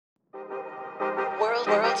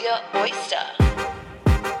World's your oyster.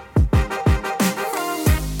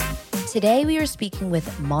 Today we are speaking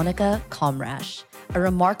with Monica Komrash, a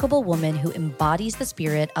remarkable woman who embodies the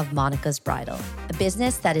spirit of Monica's Bridal, a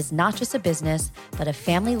business that is not just a business, but a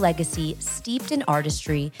family legacy steeped in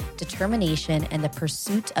artistry, determination, and the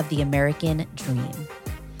pursuit of the American dream.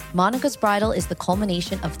 Monica's Bridal is the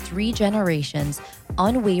culmination of 3 generations'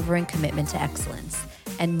 unwavering commitment to excellence,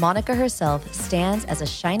 and Monica herself stands as a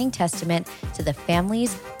shining testament to the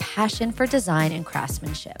family's passion for design and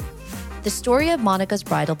craftsmanship. The story of Monica's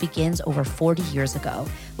Bridal begins over 40 years ago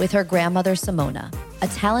with her grandmother, Simona, a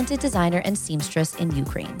talented designer and seamstress in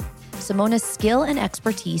Ukraine. Simona's skill and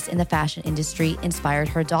expertise in the fashion industry inspired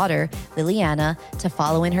her daughter, Liliana, to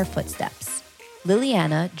follow in her footsteps.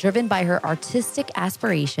 Liliana, driven by her artistic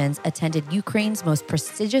aspirations, attended Ukraine's most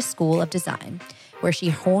prestigious school of design, where she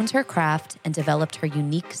honed her craft and developed her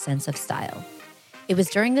unique sense of style. It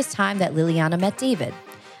was during this time that Liliana met David,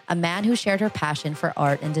 a man who shared her passion for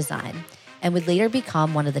art and design, and would later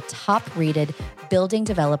become one of the top-rated building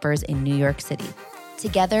developers in New York City.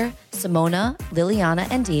 Together, Simona, Liliana,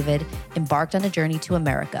 and David embarked on a journey to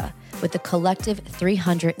America with a collective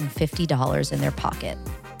 $350 in their pocket.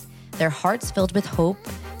 Their hearts filled with hope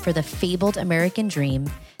for the fabled American dream,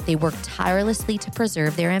 they worked tirelessly to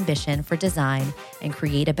preserve their ambition for design and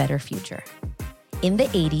create a better future. In the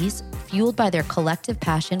 80s, fueled by their collective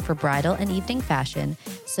passion for bridal and evening fashion,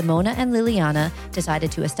 Simona and Liliana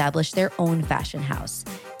decided to establish their own fashion house,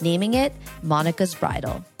 naming it Monica's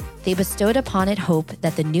Bridal. They bestowed upon it hope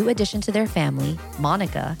that the new addition to their family,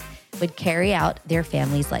 Monica, would carry out their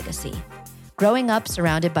family's legacy. Growing up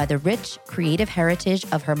surrounded by the rich, creative heritage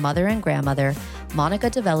of her mother and grandmother, Monica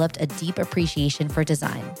developed a deep appreciation for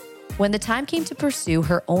design. When the time came to pursue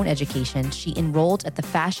her own education, she enrolled at the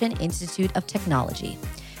Fashion Institute of Technology,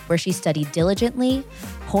 where she studied diligently,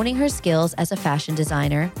 honing her skills as a fashion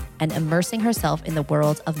designer and immersing herself in the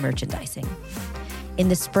world of merchandising. In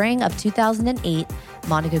the spring of 2008,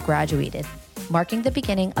 Monica graduated, marking the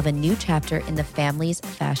beginning of a new chapter in the family's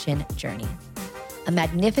fashion journey. A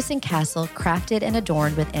magnificent castle crafted and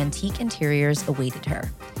adorned with antique interiors awaited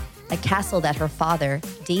her. A castle that her father,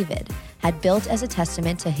 David, had built as a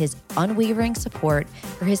testament to his unwavering support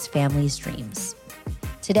for his family's dreams.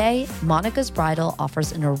 Today, Monica's Bridal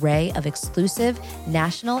offers an array of exclusive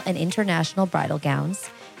national and international bridal gowns,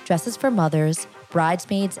 dresses for mothers,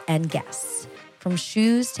 bridesmaids, and guests, from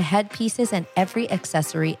shoes to headpieces and every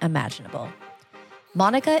accessory imaginable.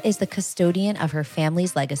 Monica is the custodian of her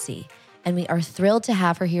family's legacy, and we are thrilled to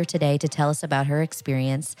have her here today to tell us about her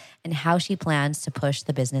experience and how she plans to push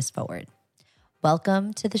the business forward.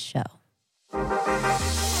 Welcome to the show.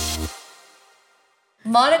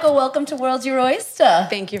 Monica, welcome to World's Your Oyster.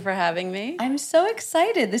 Thank you for having me. I'm so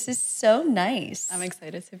excited. This is so nice. I'm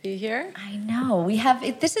excited to be here. I know. We've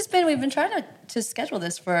been trying to schedule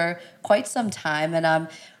this for quite some time, and I'm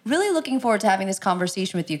really looking forward to having this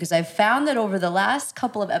conversation with you because I've found that over the last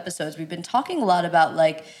couple of episodes, we've been talking a lot about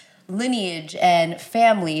lineage and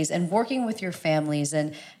families and working with your families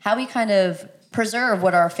and how we kind of preserve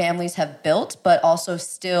what our families have built, but also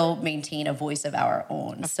still maintain a voice of our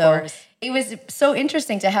own. Of course. It was so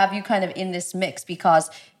interesting to have you kind of in this mix because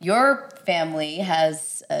your family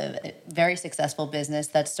has a very successful business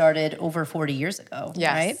that started over 40 years ago,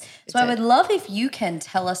 yes, right? So I would love if you can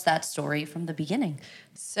tell us that story from the beginning.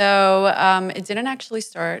 So it didn't actually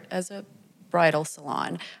start as a bridal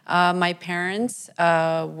salon. My parents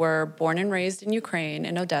were born and raised in Ukraine,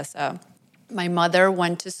 in Odessa. My mother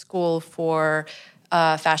went to school for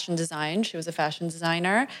fashion design. She was a fashion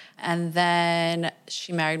designer. And then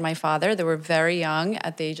she married my father. They were very young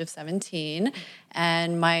at the age of 17.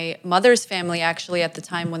 And my mother's family actually at the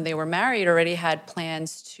time when they were married already had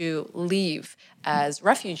plans to leave as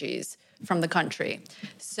refugees from the country.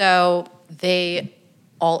 So they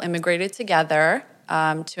all immigrated together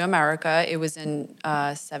to America. It was in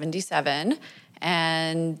 77.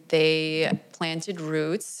 And they planted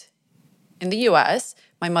roots in the U.S.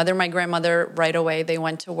 My mother, my grandmother, right away, they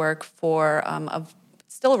went to work for a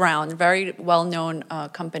still around, very well-known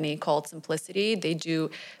company called Simplicity. They do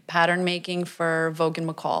pattern making for Vogue and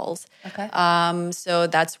McCall's. Okay. So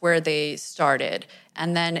that's where they started.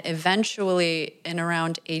 And then eventually, in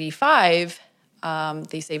around 85,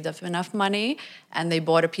 they saved up enough money and they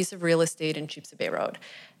bought a piece of real estate in Cheapside Bay Road.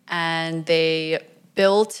 And they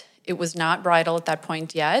built, it was not bridal at that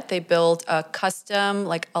point yet, they built a custom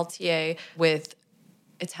LTA with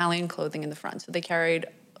Italian clothing in the front. So they carried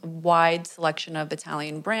wide selection of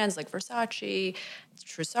Italian brands like Versace,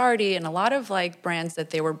 Trussardi, and a lot of like brands that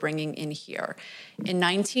they were bringing in here. In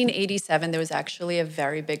 1987, there was actually a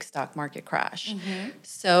very big stock market crash.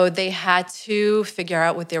 So they had to figure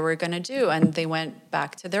out what they were going to do, and they went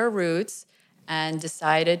back to their roots and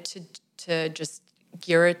decided to just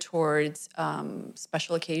gear it towards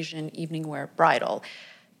special occasion, evening wear, bridal.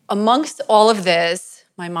 Amongst all of this,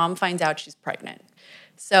 my mom finds out she's pregnant.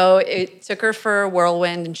 So it took her for a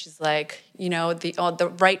whirlwind, and she's like,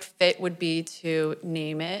 the right fit would be to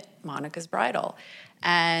name it Monica's Bridal.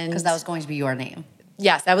 And Because that was going to be your name.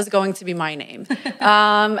 yes, that was going to be my name.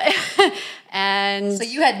 And So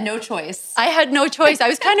you had no choice. I had no choice. I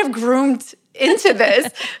was kind of groomed into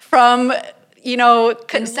this from,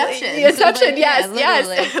 Inception. Inception, yes, literally.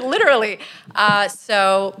 yes, literally.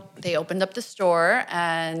 So they opened up the store,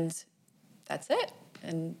 and that's it.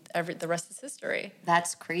 And the rest is history.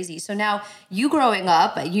 That's crazy. So now, you growing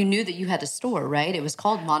up, you knew that you had a store, right? It was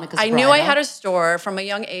called Monica's Bridal. I knew I had a store. From a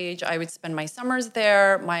young age, I would spend my summers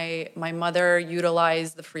there. My mother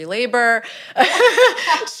utilized the free labor.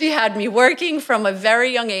 She had me working from a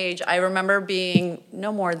very young age. I remember being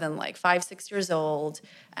no more than like 5, 6 years old,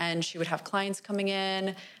 and she would have clients coming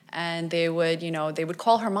in, and they would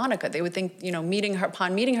call her Monica. They would think,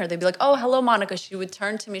 upon meeting her, they'd be like, "Oh, hello, Monica." She would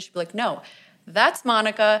turn to me. She'd be like, "No, that's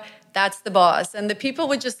Monica, that's the boss." And the people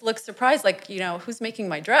would just look surprised, like, who's making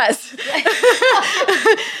my dress?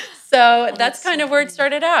 So that's kind of where it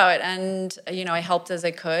started out. And, I helped as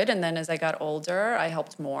I could. And then as I got older, I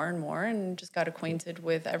helped more and more and just got acquainted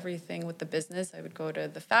with everything with the business. I would go to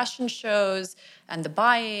the fashion shows and the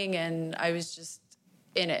buying, and I was just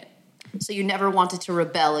in it. So you never wanted to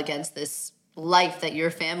rebel against this life that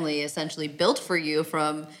your family essentially built for you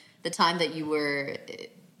from the time that you were...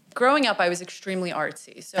 Growing up, I was extremely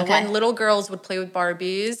artsy. So when little girls would play with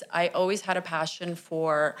Barbies, I always had a passion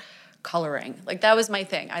for coloring. Like, that was my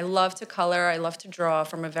thing. I love to color. I love to draw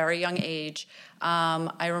from a very young age.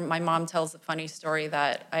 My mom tells a funny story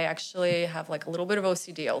that I actually have like a little bit of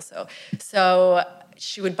OCD also. So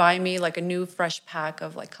she would buy me like a new fresh pack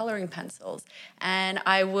of like coloring pencils, and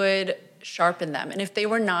I would sharpen them. And if they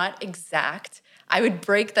were not exact, I would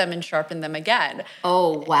break them and sharpen them again.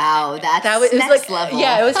 Oh, wow. That was next like, level.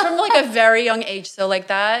 Yeah, it was from like a very young age. So like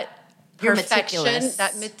that perfection, meticulous.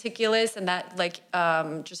 that meticulous, and that like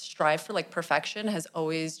just strive for like perfection has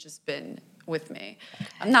always just been with me.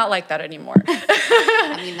 I'm not like that anymore.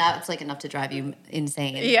 I mean, that's like enough to drive you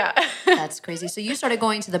insane. Yeah. That's crazy. So you started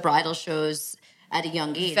going to the bridal shows at a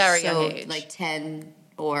young age. Very young age. Like 10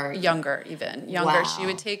 or... Younger, even. Younger. Wow. She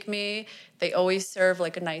would take me. They always serve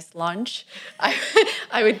like a nice lunch.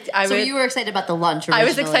 So you were excited about the lunch originally? I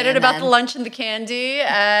was excited about the lunch and the candy,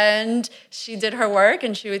 and she did her work,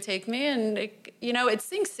 and she would take me, and it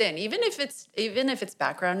sinks in. Even if it's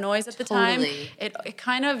background noise at the time, it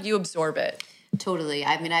kind of, you absorb it. Totally.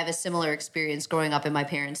 I mean, I have a similar experience growing up in my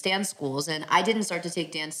parents' dance schools, and I didn't start to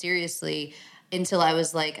take dance seriously until I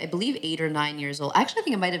was like, I believe 8 or 9 years old. Actually, I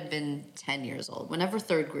think it might have been 10 years old, whenever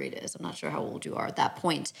third grade is. I'm not sure how old you are at that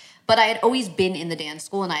point. But I had always been in the dance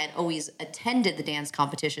school, and I had always attended the dance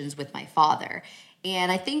competitions with my father.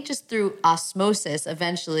 And I think just through osmosis,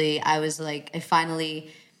 eventually, I was like, I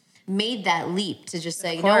finally made that leap to just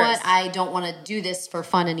say, you know what, I don't want to do this for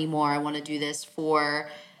fun anymore. I want to do this for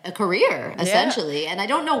a career, essentially. And I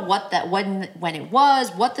don't know when it was,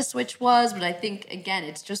 what the switch was, but I think, again,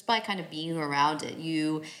 it's just by kind of being around it.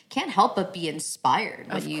 You can't help but be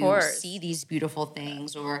inspired when you see these beautiful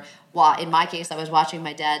things. Or, in my case, I was watching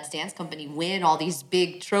my dad's dance company win all these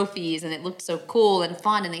big trophies, and it looked so cool and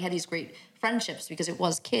fun, and they had these great friendships because it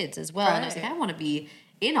was kids as well. Right. And I was like, I want to be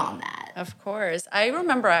in on that. Of course. I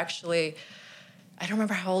remember actually... I don't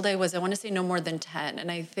remember how old I was. I want to say no more than 10.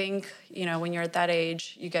 And I think, when you're at that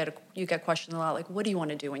age, you get questioned a lot, like, what do you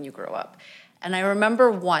want to do when you grow up? And I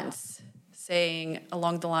remember once saying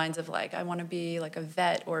along the lines of like, I want to be like a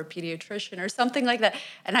vet or a pediatrician or something like that.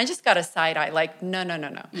 And I just got a side eye, like, no.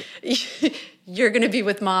 Yeah. You're going to be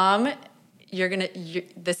with mom.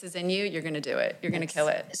 This is in you. You're going to do it. You're going to kill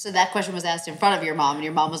it. So that question was asked in front of your mom, and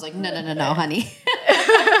your mom was like, no, honey.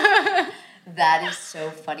 That is so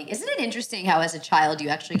funny. Isn't it interesting how as a child you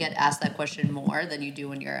actually get asked that question more than you do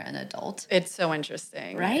when you're an adult? It's so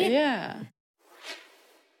interesting. Right? Yeah.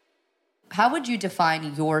 How would you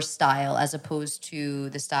define your style as opposed to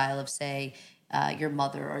the style of, say, your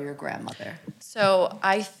mother or your grandmother? So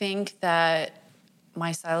I think that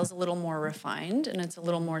my style is a little more refined and it's a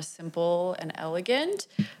little more simple and elegant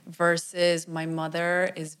versus my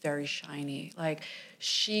mother is very shiny. Like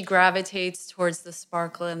she gravitates towards the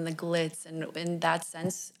sparkle and the glitz. And in that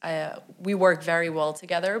sense, we work very well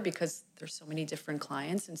together because there's so many different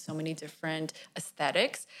clients and so many different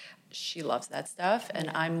aesthetics. She loves that stuff. And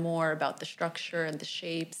I'm more about the structure and the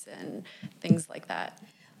shapes and things like that.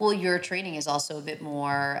 Well, your training is also a bit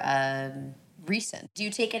more recent. Do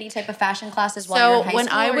you take any type of fashion classes while you're in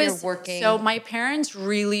high school, or you're working? So my parents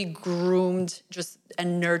really groomed just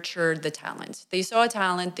and nurtured the talent. They saw a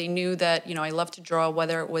talent. They knew that, I love to draw,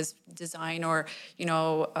 whether it was design or,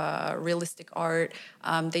 realistic art.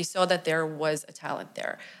 They saw that there was a talent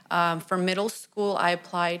there. For middle school, I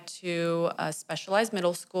applied to a specialized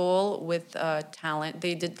middle school with talent.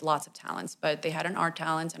 They did lots of talents, but they had an art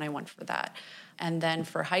talent, and I went for that. And then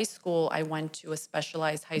for high school, I went to a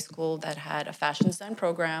specialized high school that had a fashion design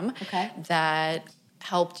program that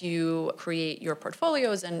helped you create your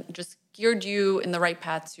portfolios and just geared you in the right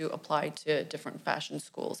path to apply to different fashion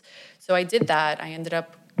schools. So I did that. I ended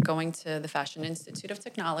up going to the Fashion Institute of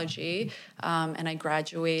Technology, and I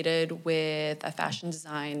graduated with a fashion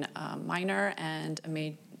design minor and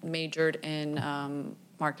majored in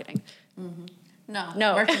marketing. Mm-hmm.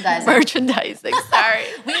 No. Merchandising. Merchandising, sorry.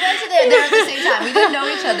 We went to there at the same time. We didn't know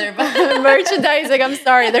each other. But Merchandising, I'm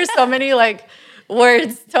sorry. There's so many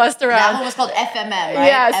words tossed around. That one was called FMM, right?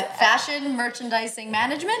 Yes. Fashion Merchandising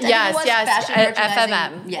Management? Yes. Fashion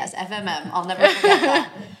FMM. Yes, FMM. I'll never forget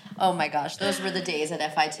that. Oh my gosh, those were the days at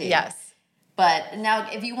FIT. Yes. But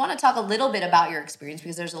now, if you want to talk a little bit about your experience,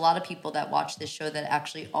 because there's a lot of people that watch this show that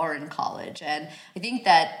actually are in college. And I think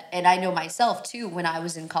that, and I know myself too, when I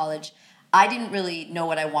was in college, I didn't really know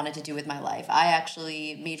what I wanted to do with my life. I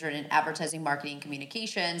actually majored in advertising, marketing,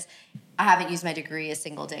 communications. I haven't used my degree a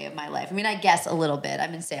single day of my life. I mean, I guess a little bit.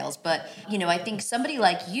 I'm in sales. But, I think somebody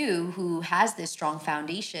like you who has this strong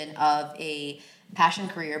foundation of a passion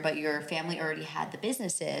career, but your family already had the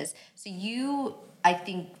businesses. So you, I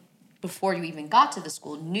think, before you even got to the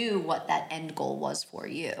school, knew what that end goal was for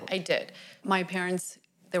you. I did. My parents,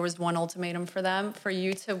 there was one ultimatum for them. For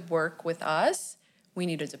you to work with us, we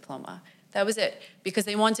need a diploma. That was it. Because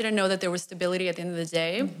they wanted to know that there was stability at the end of the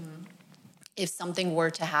day. Mm-hmm. If something were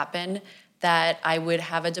to happen, that I would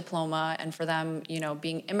have a diploma. And for them,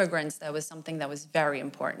 being immigrants, that was something that was very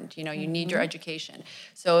important. You need your education.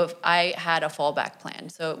 So if I had a fallback plan,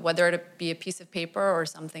 so whether it be a piece of paper or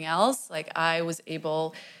something else, I was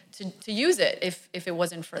able to use it if it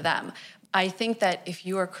wasn't for them. I think that if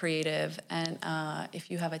you are creative and if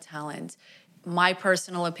you have a talent, my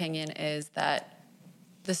personal opinion is that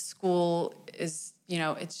the school is,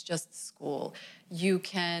 it's just school. You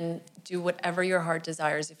can do whatever your heart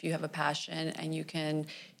desires if you have a passion, and you can,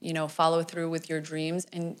 follow through with your dreams,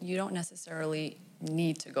 and you don't necessarily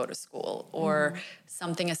need to go to school or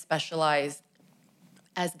something as specialized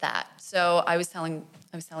as that. So I was telling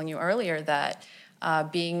you earlier that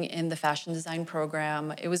being in the fashion design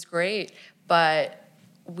program, it was great, but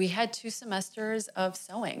we had 2 semesters of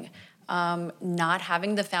sewing. Not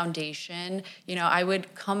having the foundation, I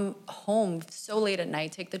would come home so late at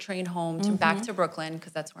night, take the train home back to Brooklyn,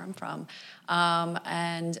 because that's where I'm from.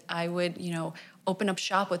 And I would, open up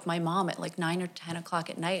shop with my mom at 9 or 10 o'clock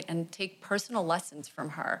at night and take personal lessons from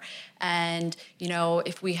her. And,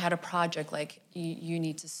 if we had a project you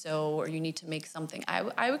need to sew or you need to make something,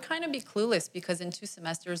 I would kind of be clueless, because in 2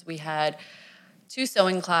 semesters we had 2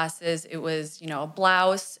 sewing classes. It was, a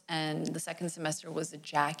blouse, and the second semester was a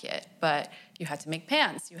jacket. But you had to make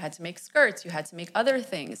pants, you had to make skirts, you had to make other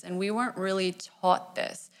things, and we weren't really taught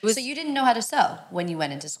this. So you didn't know how to sew when you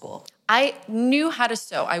went into school? I knew how to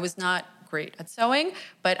sew. I was not great at sewing,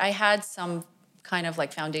 but I had some kind of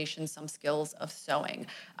foundation, some skills of sewing.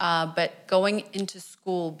 But going into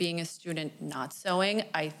school, being a student not sewing,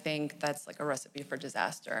 I think that's a recipe for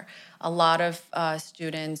disaster. A lot of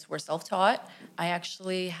students were self-taught. I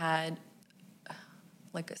actually had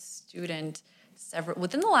a student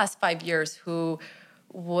within the last 5 years who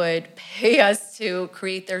would pay us to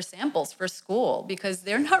create their samples for school, because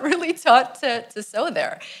they're not really taught to sew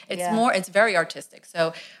there. It's very artistic.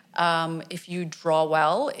 So if you draw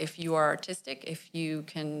well, if you are artistic, if you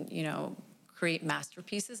can, create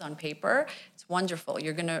masterpieces on paper, it's wonderful.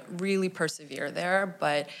 You're going to really persevere there.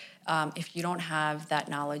 But if you don't have that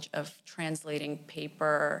knowledge of translating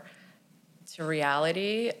paper to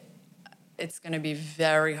reality, it's going to be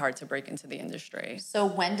very hard to break into the industry. So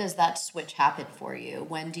when does that switch happen for you?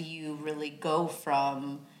 When do you really go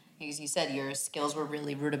from, as you said, your skills were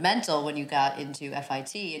really rudimental when you got into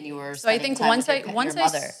FIT and you were spending time with your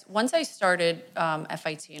mother? Once I started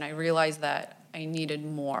FIT and I realized that I needed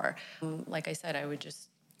more. Like I said, I would just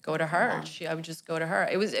go to her. I would just go to her.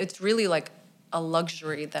 It's really like a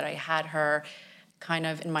luxury that I had her kind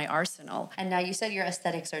of in my arsenal. And now you said your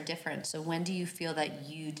aesthetics are different. So when do you feel that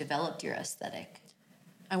you developed your aesthetic?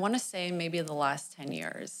 I want to say maybe the last 10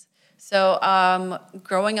 years. So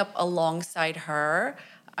growing up alongside her,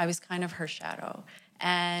 I was kind of her shadow.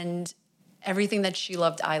 And everything that she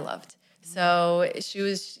loved, I loved. So she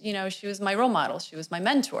was, she was my role model. She was my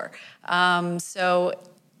mentor. So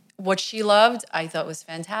what she loved, I thought was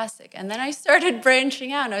fantastic. And then I started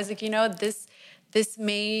branching out. And I was like, this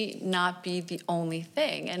may not be the only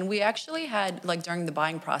thing. And we actually had, like, during the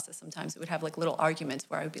buying process, sometimes we would have like little arguments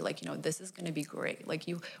where I would be like, this is going to be great. Like,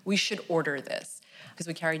 we should order this, because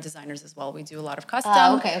we carry designers as well. We do a lot of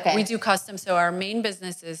custom. Okay. We do custom. So our main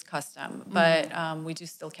business is custom, but we do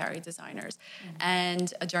still carry designers.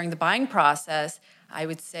 And during the buying process, I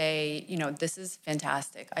would say, this is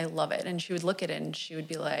fantastic. I love it. And she would look at it and she would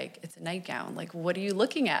be like, it's a nightgown. Like, what are you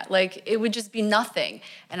looking at? Like, it would just be nothing.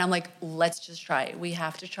 And I'm like, let's just try it. We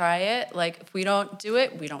have to try it. Like, if we don't do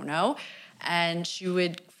it, we don't know. And she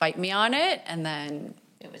would fight me on it. And then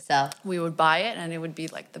it would sell. We would buy it and it would be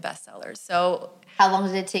like the best sellers. So how long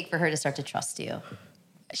did it take for her to start to trust you?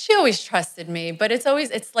 She always trusted me, but it's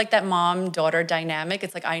like that mom-daughter dynamic.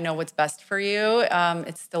 It's like, I know what's best for you.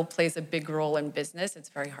 It still plays a big role in business. It's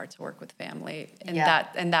very hard to work with family in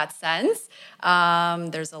that sense.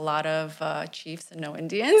 There's a lot of chiefs and no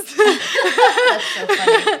Indians. That's so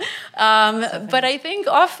funny. But I think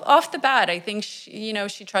off the bat, I think she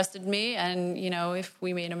trusted me, and if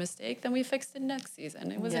we made a mistake, then we fixed it next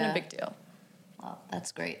season. It wasn't a big deal. Well,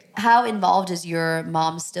 that's great. How involved is your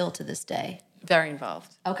mom still to this day? Very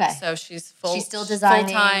involved. Okay. So she's still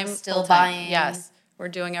designing, full-time, still buying. Yes. We're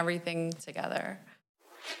doing everything together.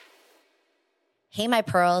 Hey, my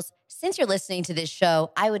pearls. Since you're listening to this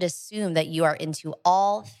show, I would assume that you are into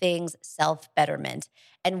all things self-betterment.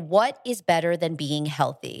 And what is better than being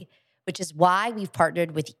healthy? Which is why we've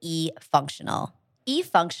partnered with eFunctional.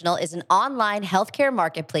 eFunctional is an online healthcare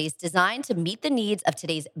marketplace designed to meet the needs of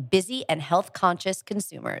today's busy and health-conscious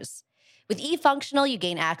consumers. With eFunctional, you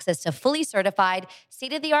gain access to fully certified,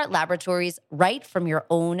 state-of-the-art laboratories right from your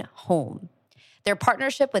own home. Their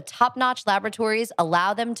partnership with top-notch laboratories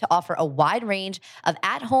allow them to offer a wide range of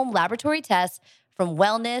at-home laboratory tests, from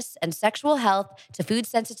wellness and sexual health to food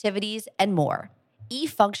sensitivities and more.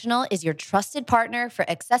 eFunctional is your trusted partner for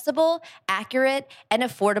accessible, accurate, and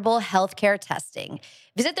affordable healthcare testing.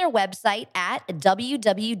 Visit their website at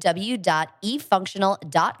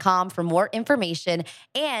www.efunctional.com for more information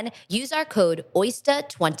and use our code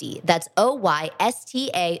OYSTA20, that's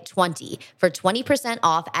OYSTA 20, for 20%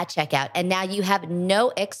 off at checkout. And now you have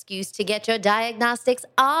no excuse to get your diagnostics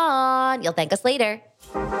on. You'll thank us later.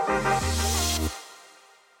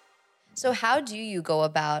 So how do you go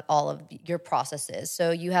about all of your processes?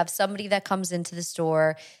 So you have somebody that comes into the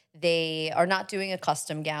store, they are not doing a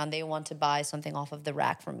custom gown, they want to buy something off of the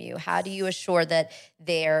rack from you. How do you assure that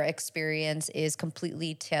their experience is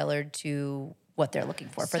completely tailored to what they're looking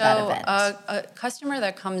for that event? A customer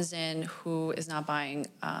that comes in who is not buying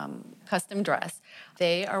custom dress,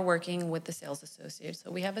 they are working with the sales associates. So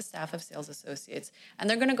we have a staff of sales associates, and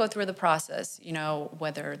they're going to go through the process,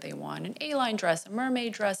 whether they want an A-line dress, a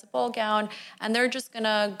mermaid dress, a ball gown, and they're just going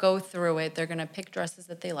to go through it. They're going to pick dresses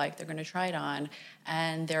that they like. They're going to try it on,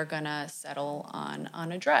 and they're going to settle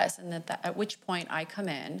on a dress. And at which point I come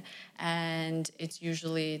in, and it's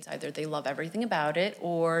either they love everything about it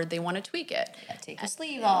or they want to tweak it. Yeah, take a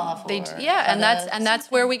sleeve off. And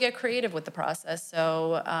that's where we get creative with the process.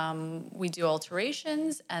 So we do alterations,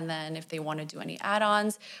 and then if they want to do any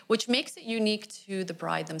add-ons, which makes it unique to the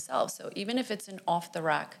bride themselves. So even if it's an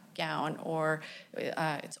off-the-rack gown or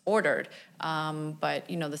it's ordered, but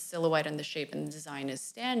the silhouette and the shape and the design is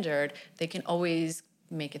standard, they can always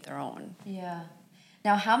make it their own. Yeah.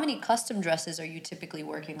 Now, how many custom dresses are you typically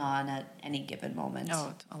working on at any given moment?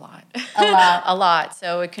 Oh, a lot. A lot. A lot.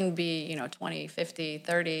 So it can be, 20, 50,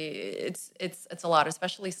 30. It's a lot,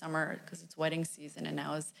 especially summer, because it's wedding season and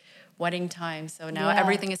now is wedding time. So now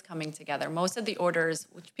everything is coming together. Most of the orders,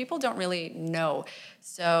 which people don't really know.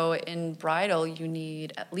 So in bridal, you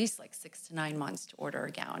need at least like 6 to 9 months to order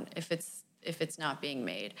a gown if it's not being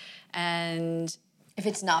made. And if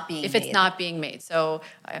it's not being made. So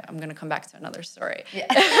I'm going to come back to another story.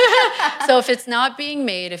 Yeah. So if it's not being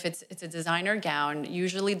made, if it's a designer gown,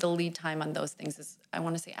 usually the lead time on those things is, I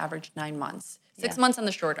want to say, average 9 months. 6 months on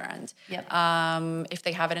the shorter end. Yep. If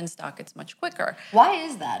they have it in stock, it's much quicker. Why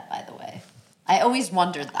is that, by the way? I always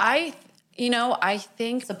wondered that. I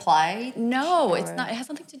think supply. No, it's not. It has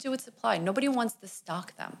nothing to do with supply. Nobody wants to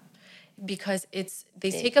stock them. Because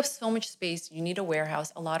they take up so much space. You need a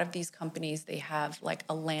warehouse. A lot of these companies, they have like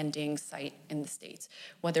a landing site in the States,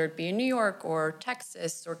 whether it be in New York or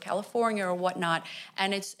Texas or California or whatnot.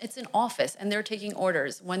 And it's an office, and they're taking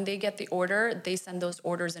orders. When they get the order, they send those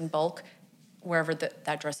orders in bulk wherever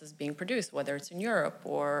that dress is being produced, whether it's in Europe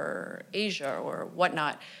or Asia or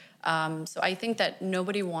whatnot. So I think that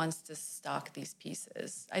nobody wants to stock these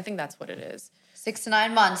pieces. I think that's what it is. 6 to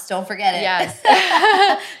 9 months, don't forget it. Yes.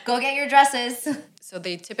 Go get your dresses. So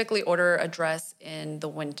they typically order a dress in the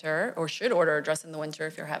winter, or should order a dress in the winter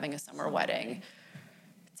if you're having a summer wedding,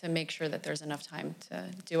 to make sure that there's enough time to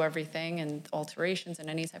do everything and alterations and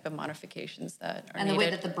any type of modifications that are needed. And the way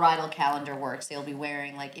that the bridal calendar works, you'll be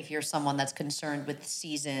wearing, like, if you're someone that's concerned with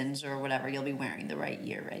seasons or whatever, you'll be wearing the right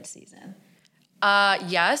year, right season.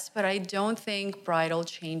 Yes, but I don't think bridal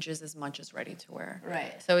changes as much as ready to wear.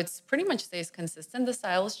 Right. So it's pretty much stays consistent. The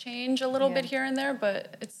styles change a little bit here and there,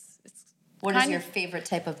 but it's What is your favorite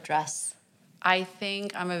type of dress? I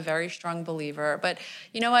think I'm a very strong believer, but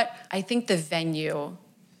you know what? I think the venue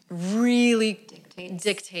really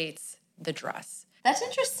dictates the dress. That's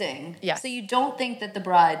interesting. Yes. So you don't think that the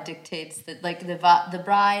bride dictates that, like the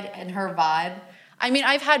bride and her vibe? I mean,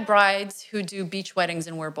 I've had brides who do beach weddings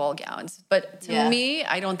and wear ball gowns, but to me,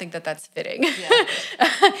 I don't think that that's fitting.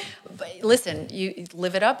 Yeah. But listen, you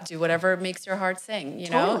live it up, do whatever makes your heart sing,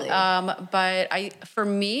 you know? But for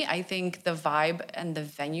me, I think the vibe and the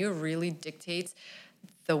venue really dictates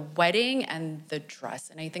the wedding and the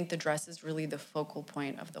dress. And I think the dress is really the focal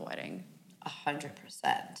point of the wedding. 100%.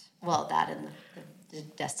 Well, that and the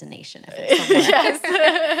destination, if it's somewhere.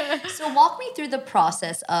 Yes. So walk me through the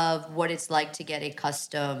process of what it's like to get a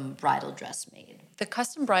custom bridal dress made. The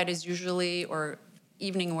custom bride is usually, or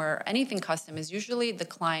evening wear, anything custom is usually the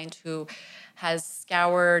client who has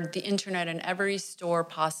scoured the internet and every store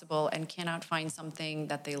possible and cannot find something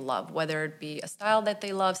that they love, whether it be a style that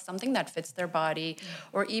they love, something that fits their body,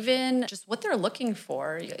 or even just what they're looking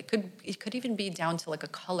for. It could even be down to like a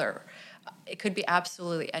color. It could be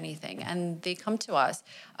absolutely anything, and they come to us.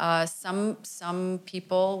 Some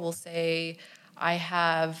people will say,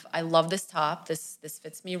 I love this top. This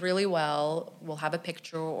fits me really well. We'll have a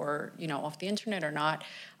picture, or off the internet or not.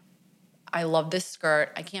 I love this skirt.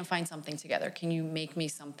 I can't find something together. Can you make me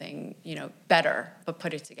something, better, but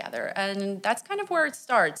put it together? And that's kind of where it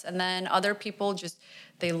starts. And then other people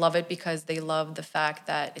they love it because they love the fact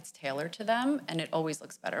that it's tailored to them, and it always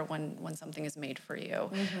looks better when something is made for you.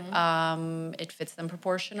 Mm-hmm. It fits them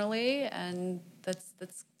proportionally, and that's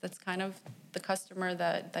kind of the customer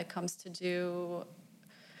that comes to do.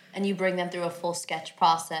 And you bring them through a full sketch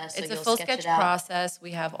process. It's a full sketch process.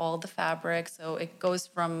 We have all the fabrics, so it goes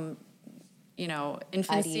from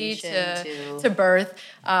infancy to birth.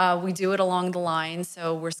 We do it along the line.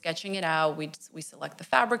 So we're sketching it out. We select the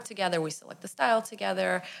fabric together. We select the style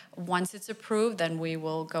together. Once it's approved, then we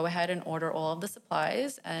will go ahead and order all of the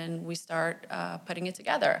supplies, and we start putting it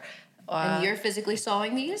together. And you're physically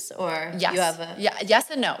sewing these, or yes. You have yes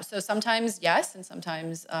and no. So sometimes yes, and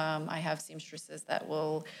sometimes I have seamstresses that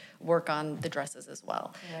will work on the dresses as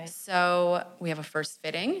well. Right. So we have a first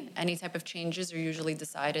fitting. Any type of changes are usually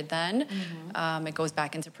decided then. Mm-hmm. It goes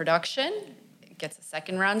back into production. It gets a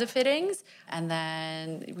second round of fittings, and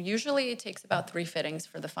then usually it takes about 3 fittings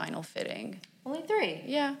for the final fitting. Only 3?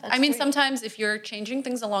 Yeah. I mean, sometimes if you're changing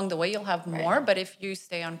things along the way, you'll have more. Right. But if you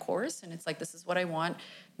stay on course and it's like, this is what I want,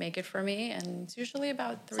 make it for me. And it's usually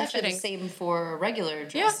about 3 fittings. It's actually the same for a regular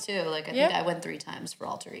dress, too. Like, I think I went 3 times for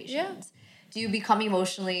alterations. Yeah. Do you become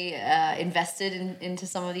emotionally invested into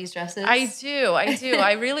some of these dresses? I do.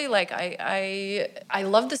 I really I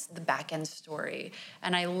love the back end story.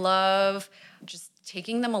 And I love just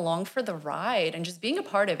taking them along for the ride and just being a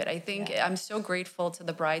part of it. I think I'm so grateful to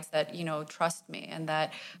the brides that, trust me and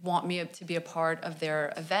that want me to be a part of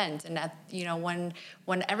their event. And that,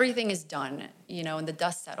 when everything is done, and the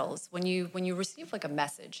dust settles, when you receive like a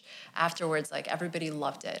message afterwards, like everybody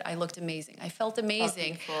loved it. I looked amazing. I felt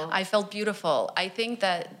amazing. I felt beautiful. I think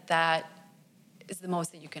that is the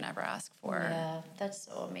most that you can ever ask for. Yeah, that's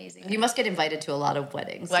so amazing. You must get invited to a lot of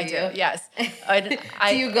weddings. I do, yes. Do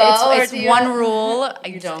you go? It's one rule.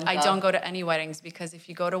 I don't go to any weddings, because if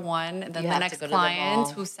you go to one, then the next client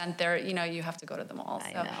who sent their, you have to go to them all.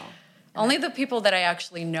 I know. Only the people that I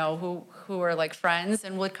actually know who are like friends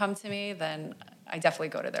and would come to me, then I definitely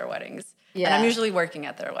go to their weddings. Yeah. And I'm usually working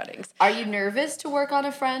at their weddings. Are you nervous to work on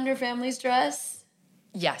a friend or family's dress?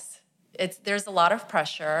 Yes. There's a lot of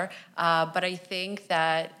pressure, but I think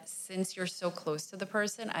that since you're so close to the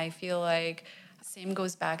person, I feel like Same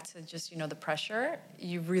goes back to just, the pressure.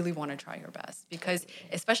 You really want to try your best because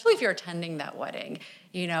especially if you're attending that wedding,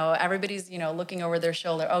 everybody's, looking over their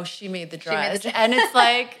shoulder. Oh, she made the dress. And it's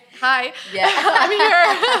like, hi, I'm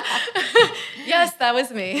here. Yes, that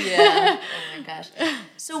was me. Yeah. Oh my gosh.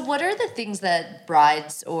 So what are the things that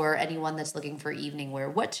brides or anyone that's looking for evening wear,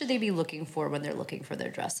 what should they be looking for when they're looking for their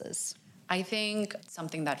dresses? I think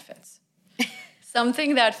something that fits.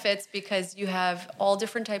 Something that fits because you have all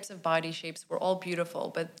different types of body shapes. We're all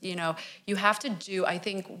beautiful, but you have to do, I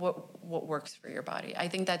think, what works for your body. I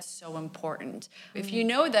think that's so important. If you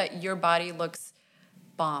know that your body looks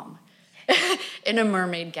bomb in a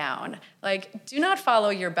mermaid gown, like do not follow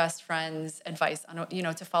your best friend's advice on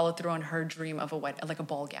to follow through on her dream of like a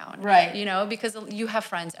ball gown, right? Because you have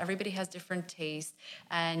friends, everybody has different tastes,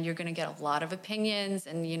 and you're going to get a lot of opinions,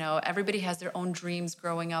 and everybody has their own dreams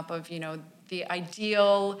growing up of the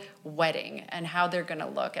ideal wedding and how they're going to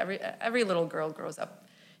look. Every little girl grows up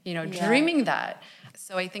dreaming that.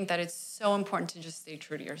 So I think that it's so important to just stay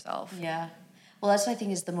true to yourself. Yeah. Well, that's what I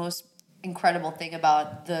think is the most incredible thing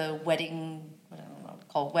about the wedding, what I don't know,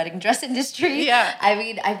 called wedding dress industry. Yeah. I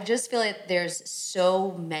mean, I just feel like there's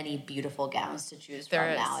so many beautiful gowns to choose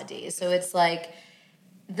from nowadays. So it's like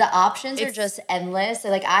the options are just endless.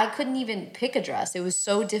 Like I couldn't even pick a dress. It was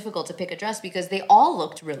so difficult to pick a dress because they all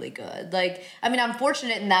looked really good. Like, I mean, I'm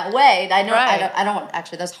fortunate in that way. I know I don't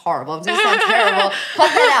actually, that's horrible. I'm going to sound terrible.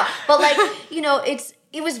 Cut that out. But like,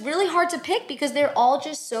 it was really hard to pick because they're all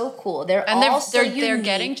just so cool. They're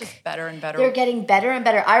getting just better and better. They're getting better and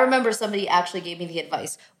better. I remember somebody actually gave me the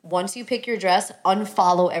advice. Once you pick your dress,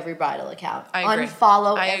 unfollow every bridal account. I agree.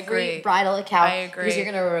 Unfollow every bridal account. I agree. Because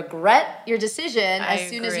you're going to regret your decision as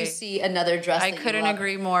soon as you see another dress I couldn't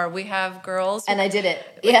agree more. We have girls. And I did it.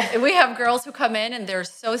 Yeah. We have girls who come in and they're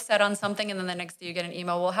so set on something, and then the next day you get an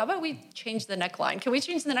email, well, how about we change the neckline? Can we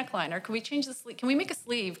change the neckline? Or can we change the sleeve? Can we make a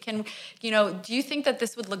sleeve? Do you think that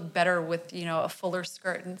this would look better with, a fuller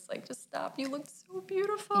skirt? And it's like, just stop. You look so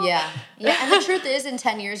beautiful. Yeah. Yeah. And the truth is, in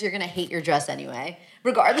 10 years, you're going to hate your dress anyway.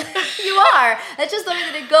 Regardless. You are. That's just the way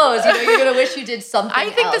that it goes. You're going to wish you did something I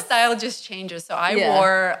think else. the style just changes. So I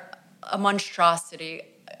wore a monstrosity,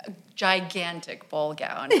 a gigantic ball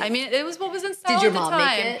gown. I mean, it was what was in style at the time. Did your mom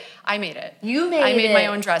make it? I made it. You made it? I made my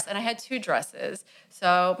own dress. And I had 2 dresses.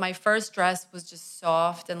 So my first dress was just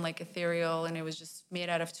soft and like ethereal, and it was just made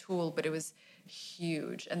out of tulle, but it was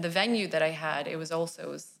huge. And the venue that I had, it was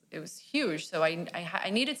huge. So I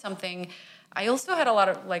needed something. I also had a lot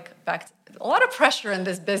of pressure in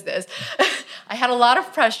this business. I had a lot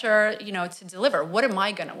of pressure, to deliver. What am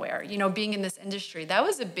I going to wear? Being in this industry, that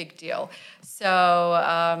was a big deal. So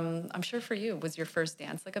I'm sure for you, was your first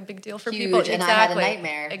dance like a big deal for people? And exactly. I had a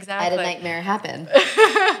nightmare. Exactly. I had a nightmare happen.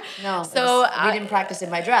 No, so we didn't practice in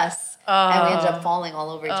my dress. And we ended up falling all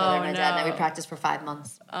over each other, my dad and I. We practiced for 5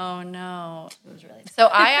 months. Oh, no. It was really So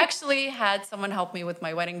I actually had someone help me with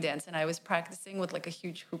my wedding dance, and I was practicing with like a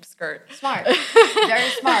huge hoop skirt. Smart. Very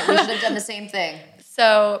smart. We should have done the same thing.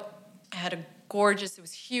 So I had it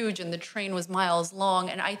was huge, and the train was miles long.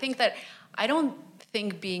 And I don't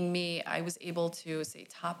think being me, I was able to say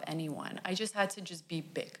top anyone. I just had to just be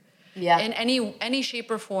big. Yeah. In any shape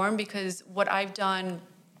or form, because what I've done,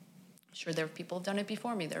 sure, there are people who've done it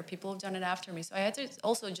before me. There are people who've done it after me. So I had to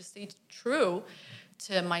also just stay true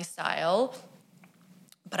to my style,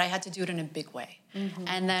 but I had to do it in a big way. Mm-hmm.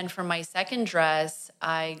 And then for my second dress,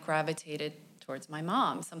 I gravitated towards my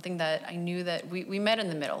mom, something that I knew that we met in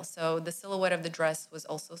the middle. So the silhouette of the dress was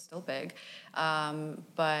also still big,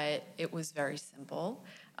 but it was very simple.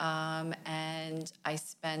 And I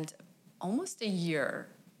spent almost a year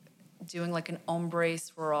doing like an ombre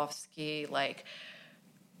Swarovski, like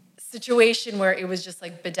situation where it was just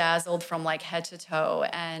like bedazzled from like head to toe.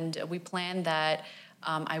 And we planned that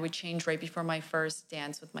I would change right before my first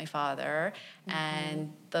dance with my father,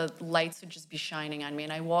 and the lights would just be shining on me.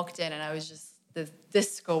 And I walked in and I was just the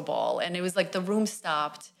disco ball, and it was like the room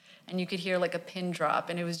stopped and you could hear like a pin drop,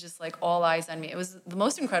 and it was just like all eyes on me. It was the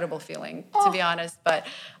most incredible feeling, to be honest, but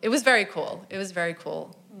it was very cool. It was very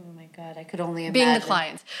cool. Oh my God, I could only imagine. Being the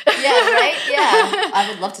client. Yeah, right? Yeah. I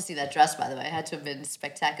would love to see that dress, by the way. It had to have been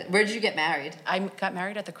spectacular. Where did you get married? I got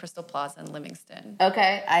married at the Crystal Plaza in Livingston.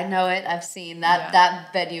 Okay, I know it. I've seen that. Yeah.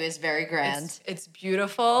 That venue is very grand. It's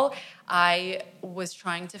beautiful. I was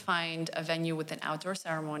trying to find a venue with an outdoor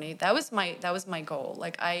ceremony. That was my goal.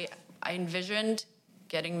 Like I envisioned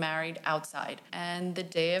getting married outside. And the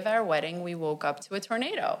day of our wedding, we woke up to a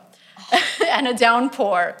tornado and a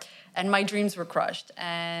downpour. And my dreams were crushed.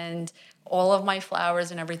 And all of my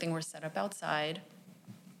flowers and everything were set up outside.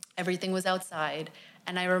 Everything was outside.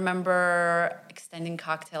 And I remember extending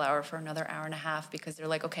cocktail hour for another hour and a half because they're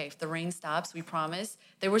like, okay, if the rain stops, we promise.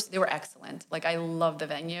 They were excellent. Like, I loved the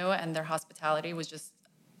venue, and their hospitality was just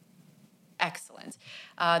excellent.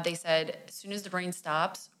 They said, as soon as the rain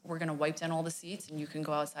stops, we're going to wipe down all the seats and you can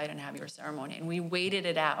go outside and have your ceremony. And we waited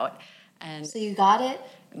it out. And So you got it?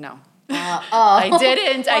 No. Oh. I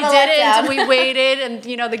didn't. We waited, and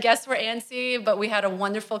the guests were antsy, but we had a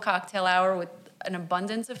wonderful cocktail hour with an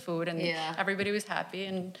abundance of food, and everybody was happy.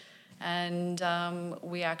 And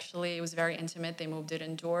we actually, it was very intimate. They moved it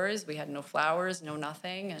indoors. We had no flowers, no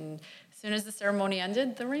nothing. And as soon as the ceremony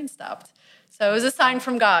ended, the rain stopped. So it was a sign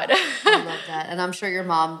from God. I love that. And I'm sure your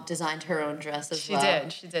mom designed her own dress as well.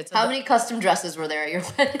 She did. So how many custom dresses were there at your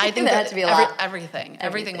wedding? I think that had to be a lot.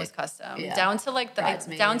 Everything was custom. Yeah. Down to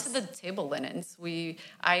the table linens.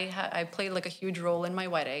 I played like a huge role in my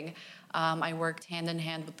wedding. I worked hand in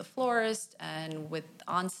hand with the florist and with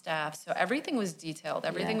on staff. So everything was detailed.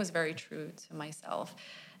 Everything was very true to myself.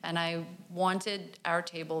 And I wanted our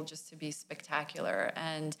table just to be spectacular.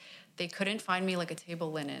 And they couldn't find me like a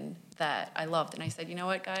table linen that I loved. And I said, you know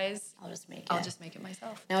what, guys? I'll just make it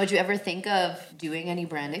myself. Now, would you ever think of doing any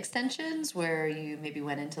brand extensions where you maybe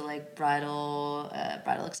went into like bridal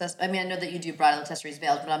accessories? I mean, I know that you do bridal accessories,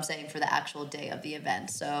 veils, but I'm saying for the actual day of the event.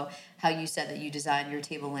 So how you said that you design your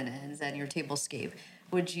table linens and your tablescape,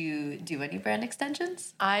 would you do any brand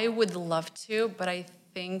extensions? I would love to, but I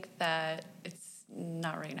think that it's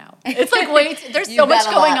not right now. It's like, there's so much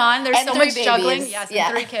going on. There's so much juggling. Yes,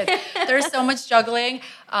 and 3 kids. There's so much juggling.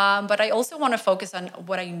 But I also want to focus on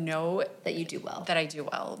what I know that you do well. That I do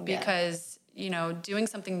well. Because, doing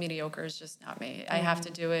something mediocre is just not me. I have to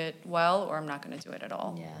do it well or I'm not going to do it at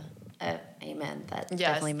all. Yeah. Amen. That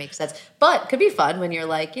definitely makes sense. But could be fun when you're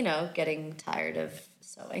like, getting tired of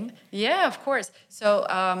sewing. Yeah, of course. So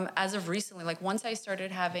as of recently, like once I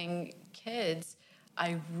started having kids,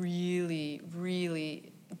 I really,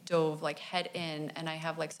 really dove like head in, and I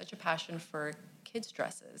have like such a passion for kids'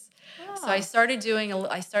 dresses. Oh. So I started doing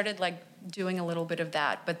a little bit of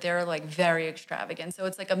that, but they're like very extravagant. So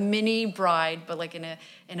it's like a mini bride, but like in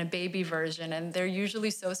a baby version, and they're usually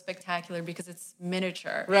so spectacular because it's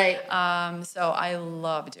miniature. Right. So I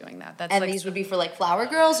love doing that. And these would be for like flower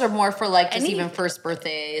girls, or more for like just even first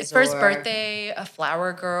birthdays. First birthday, a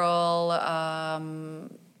flower girl.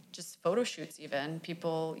 Just photo shoots, even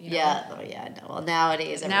people. Yeah. Oh yeah. No. Well,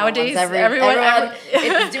 nowadays everyone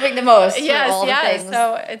is doing the most. Yes.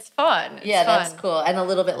 So it's fun. That's cool, and a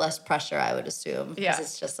little bit less pressure, I would assume, because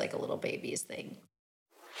it's just like a little baby's thing.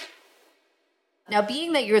 Now,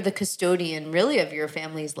 being that you're the custodian, really, of your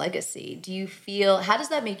family's legacy, how does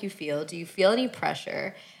that make you feel? Do you feel any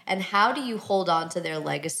pressure, and how do you hold on to their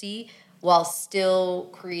legacy while still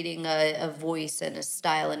creating a voice and a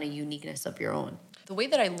style and a uniqueness of your own? The way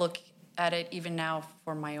that I look at it, even now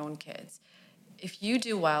for my own kids, if you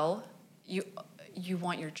do well, you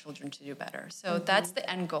want your children to do better. So that's the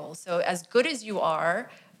end goal. So as good as you are,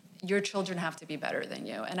 your children have to be better than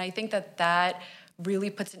you. And I think that really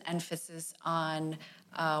puts an emphasis on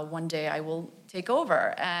one day I will take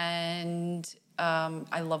over. And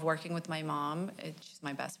I love working with my mom. She's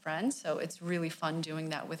my best friend, so it's really fun doing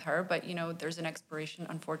that with her. But, there's an expiration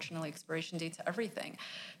date to everything.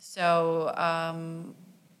 So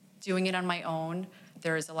doing it on my own,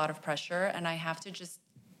 there is a lot of pressure, and I have to just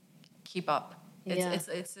keep up.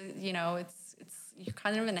 It's you're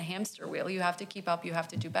kind of in a hamster wheel. You have to keep up. You have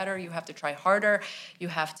to do better. You have to try harder. You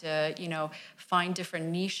have to, find different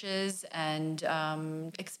niches and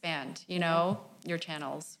expand, your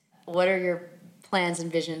channels. What are your plans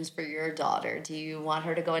and visions for your daughter? Do you want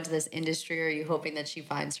her to go into this industry, or are you hoping that she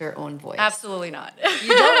finds her own voice? Absolutely not.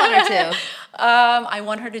 You don't want her to? I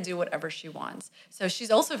want her to do whatever she wants. So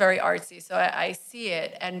she's also very artsy. So I see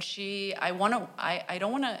it, and I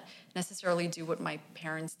don't want to necessarily do what my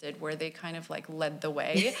parents did, where they kind of like led the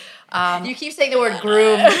way. You keep saying the word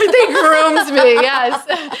groom. They groomed me, yes.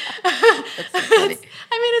 That's so funny.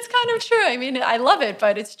 It's kind of true. I love it,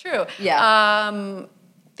 but it's true. Yeah.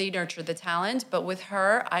 They nurture the talent, but with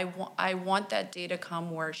her, I want that day to come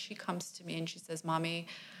where she comes to me and she says, "Mommy,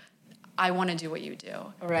 I want to do what you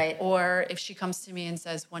do." Right. Or if she comes to me and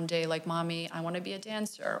says one day, like, "Mommy, I want to be a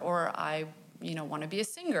dancer," or I want to be a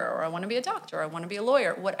singer, or I want to be a doctor, or I want to be a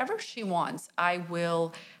lawyer, whatever she wants, I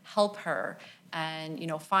will help her and,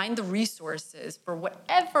 find the resources for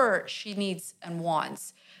whatever she needs and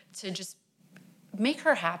wants to just make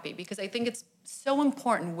her happy. Because I think it's so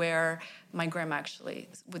important, where my grandma actually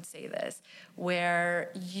would say this,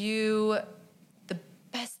 where the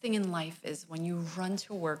best thing in life is when you run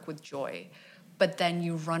to work with joy. but then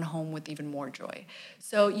you run home with even more joy.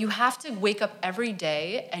 So you have to wake up every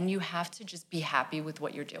day and you have to just be happy with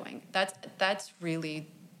what you're doing. That's really...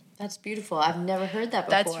 That's beautiful. I've never heard that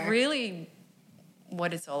before. That's really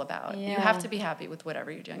what it's all about. Yeah. You have to be happy with whatever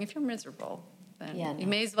you're doing. If you're miserable, then you no.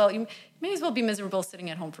 may as well be miserable sitting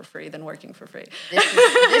at home for free than working for free.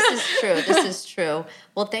 This is true. This is true.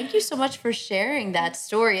 Well, thank you so much for sharing that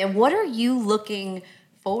story. And what are you looking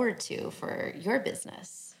forward to for your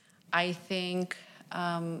business? I think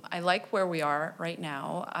I like where we are right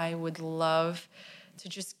now. I would love to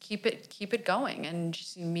just keep it going and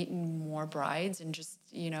just meet more brides and just,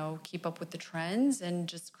 keep up with the trends and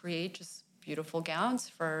just create just beautiful gowns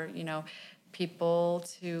for, people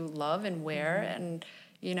to love and wear. And,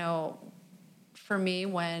 for me,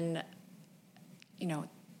 when,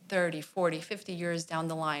 30, 40, 50 years down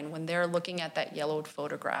the line, when they're looking at that yellowed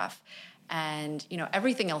photograph and,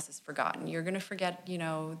 everything else is forgotten, you're going to forget,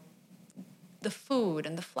 the food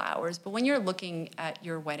and the flowers. But when you're looking at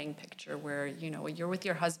your wedding picture where, you're with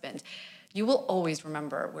your husband, you will always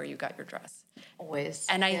remember where you got your dress. Always.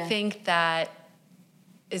 And I think that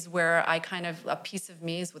is where I a piece of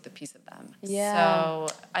me is with a piece of them. Yeah.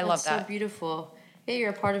 So I love that. That's so beautiful. Yeah,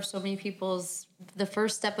 you're a part of so many people's, the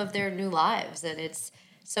first step of their new lives. And it's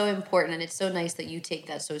so important. And it's so nice that you take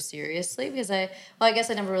that so seriously because I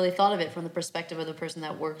guess I never really thought of it from the perspective of the person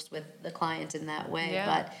that works with the client in that way. Yeah.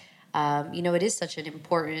 But it is such an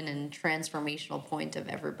important and transformational point of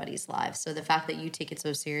everybody's lives. So the fact that you take it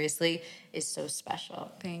so seriously is so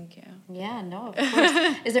special. Thank you. Yeah, no, of course.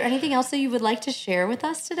 Is there anything else that you would like to share with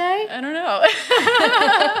us today? I don't know.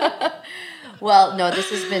 Well, no, this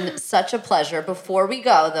has been such a pleasure. Before we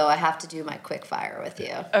go, though, I have to do my quick fire with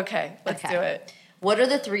you. Okay, let's do it. What are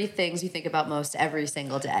the 3 things you think about most every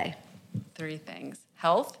single day? 3 things.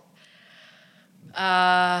 Health.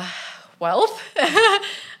 Wealth.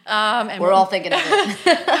 And we're all thinking of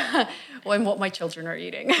it. And what my children are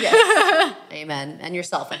eating. Yes. Amen. And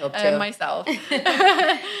yourself, I hope, too. And myself.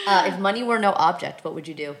 If money were no object, what would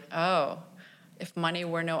you do? Oh, if money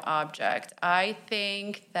were no object, I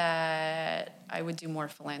think that I would do more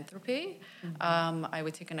philanthropy. Mm-hmm. I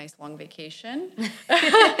would take a nice long vacation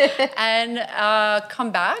and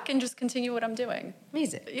come back and just continue what I'm doing.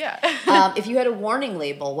 Amazing. Yeah. If you had a warning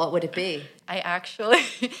label, what would it be?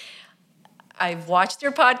 I've watched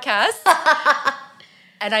your podcast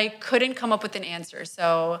and I couldn't come up with an answer.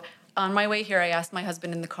 So on my way here, I asked my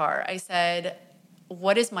husband in the car, I said,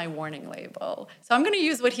 what is my warning label? So I'm going to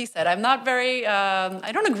use what he said. I'm not very,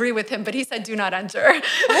 I don't agree with him, but he said, do not enter.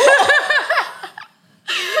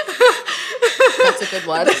 That's a good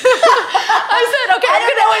one. I said, okay. I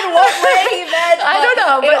don't know in what way he meant. I don't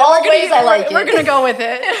know. But in all ways, I like it. We're going to go with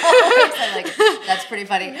it. I like it. That's pretty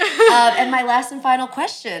funny. And my last and final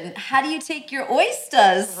question. How do you take your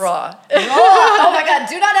oysters? Raw. Oh my God.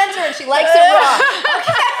 Do not enter it. She likes it raw.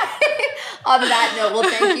 Okay. On that note, well,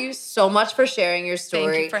 thank you so much for sharing your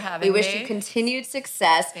story. Thank you for having me. We wish you continued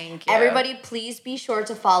success. Thank you. Everybody, please be sure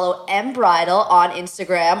to follow Bridal on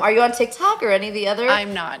Instagram. Are you on TikTok or any of the other?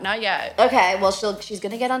 I'm not yet. Okay, well, she's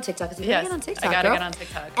going to get on TikTok. Yes, get on TikTok, I got to girl. get on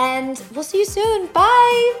TikTok. And we'll see you soon.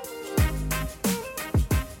 Bye.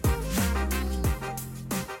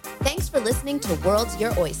 Thanks for listening to World's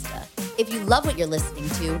Your Oyster. If you love what you're listening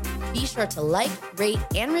to, be sure to like, rate,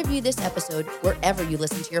 and review this episode wherever you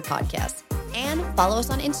listen to your podcast. And follow us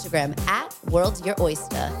on Instagram at World's Your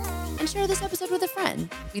Oyster. And share this episode with a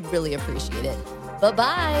friend. We'd really appreciate it.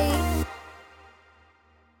 Bye-bye.